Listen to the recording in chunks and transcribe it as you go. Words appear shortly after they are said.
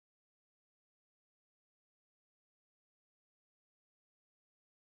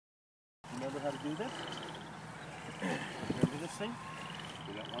how to do this? Remember this thing?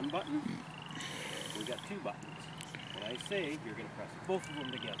 We got one button. We got two buttons. When I say, you're going to press both of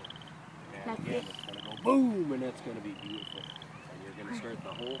them together. And again, it's going to go boom, and it's going to be beautiful. And you're going to start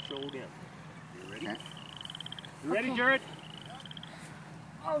the whole show again. You ready? Okay. You ready, Jared?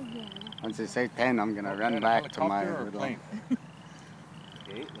 Oh, yeah. Once they say 10, I'm going to run back to my little... Okay,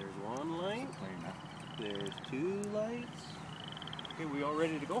 there's one light. There's two lights. Okay, we all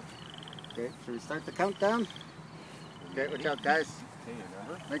ready to go? Okay, should we start the countdown? Okay, watch out, guys. Okay,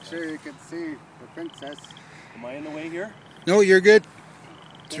 remember? Make sure you can see the princess. Am I in the way here? No, you're good.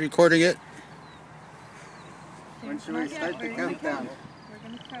 It's recording it. When should we start the countdown? We're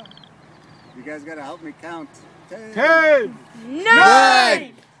going to count. You guys got to help me count. 10,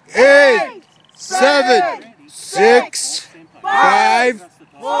 9, 8, 7, 6, 5,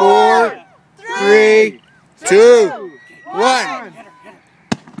 4, 3, 2, 1.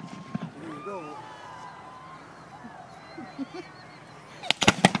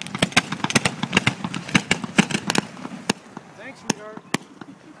 Thanks, sweetheart.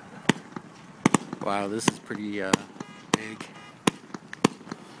 Wow, this is pretty big.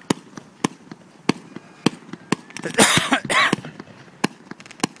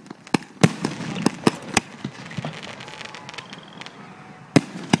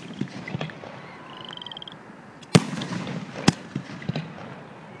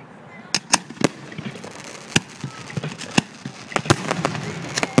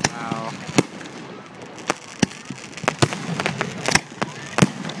 Wow.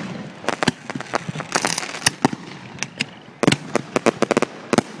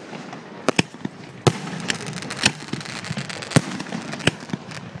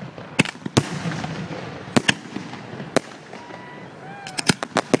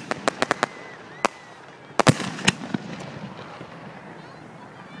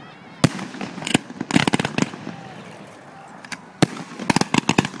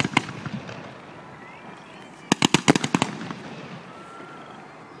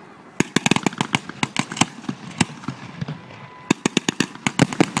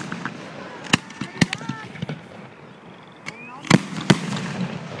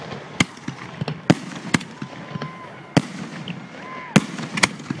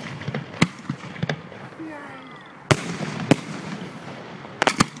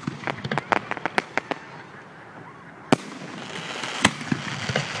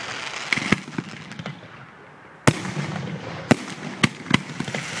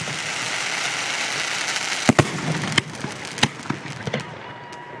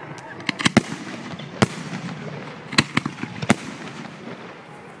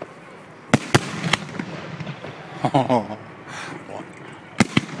 Oh.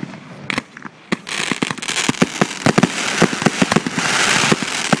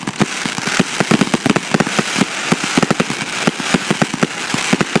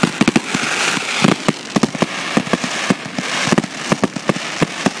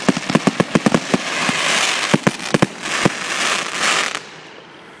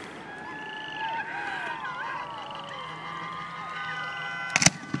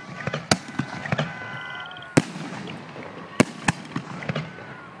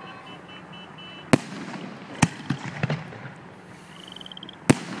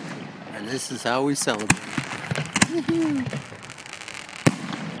 And this is how we celebrate.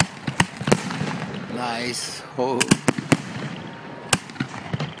 Nice. Oh.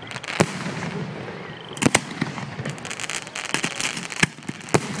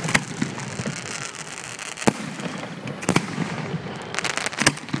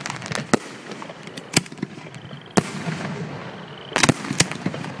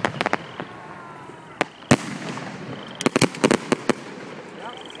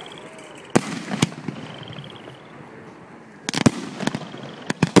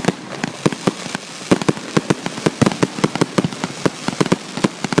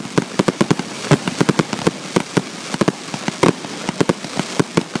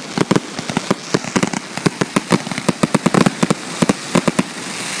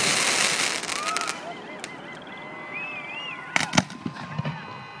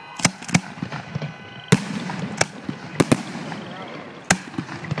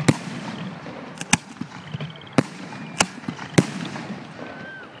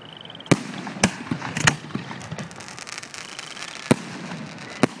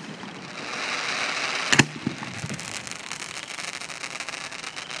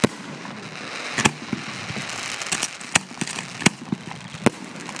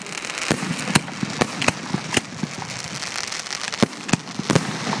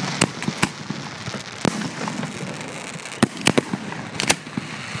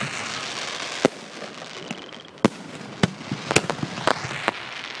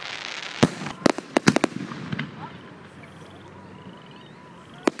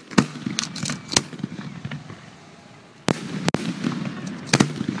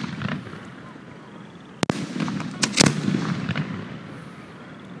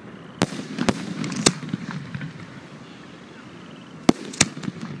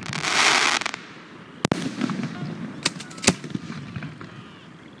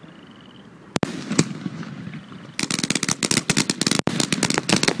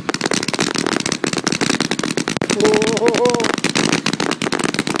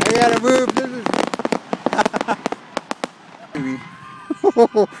 We gotta move.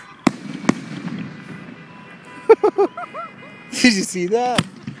 Did you see that?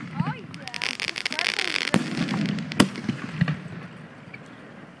 Oh, yeah.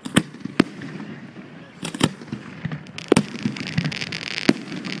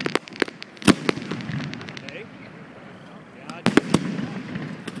 Okay. Yeah.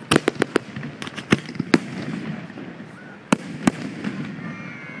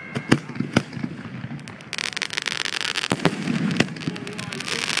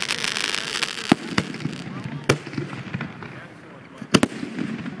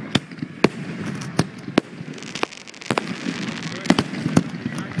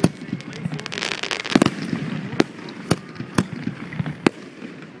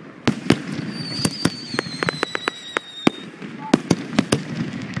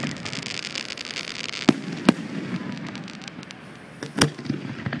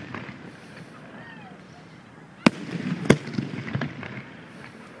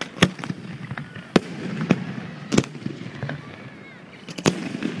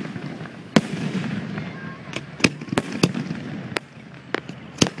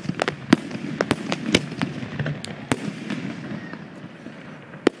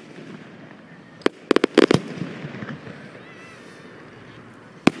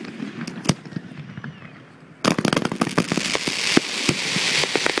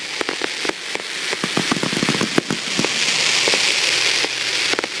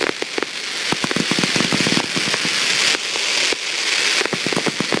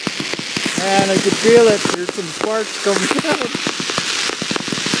 Man, I could feel it. There's some sparks coming out.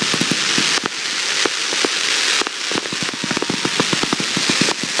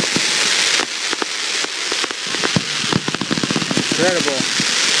 Incredible.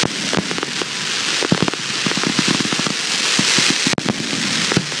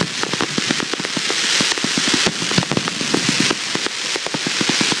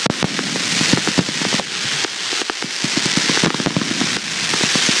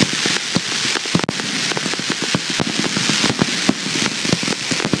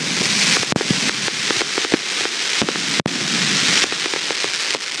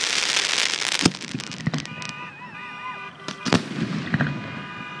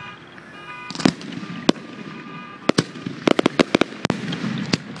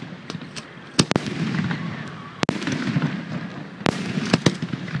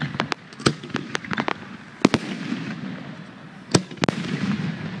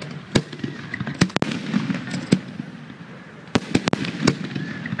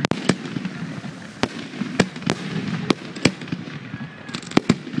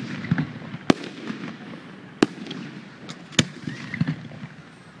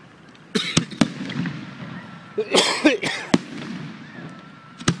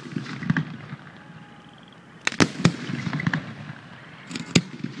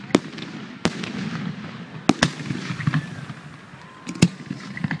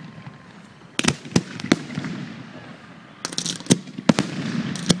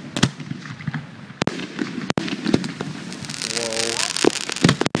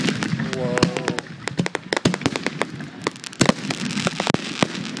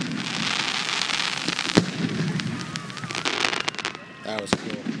 That was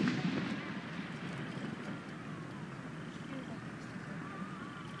cool.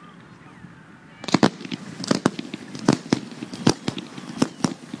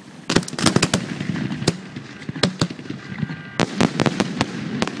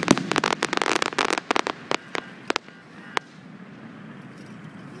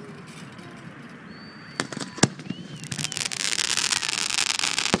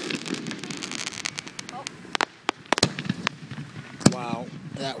 Wow,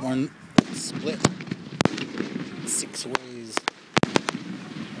 that one split 6 ways.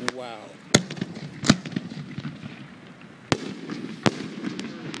 Wow.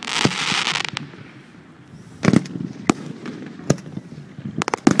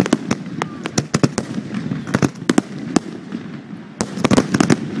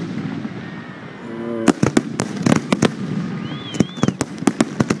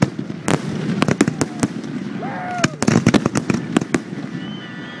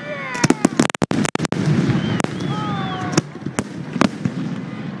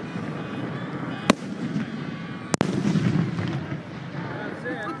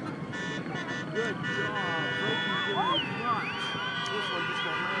 Good job. Thank you very much. This one just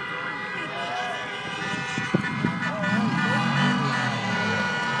got landed on the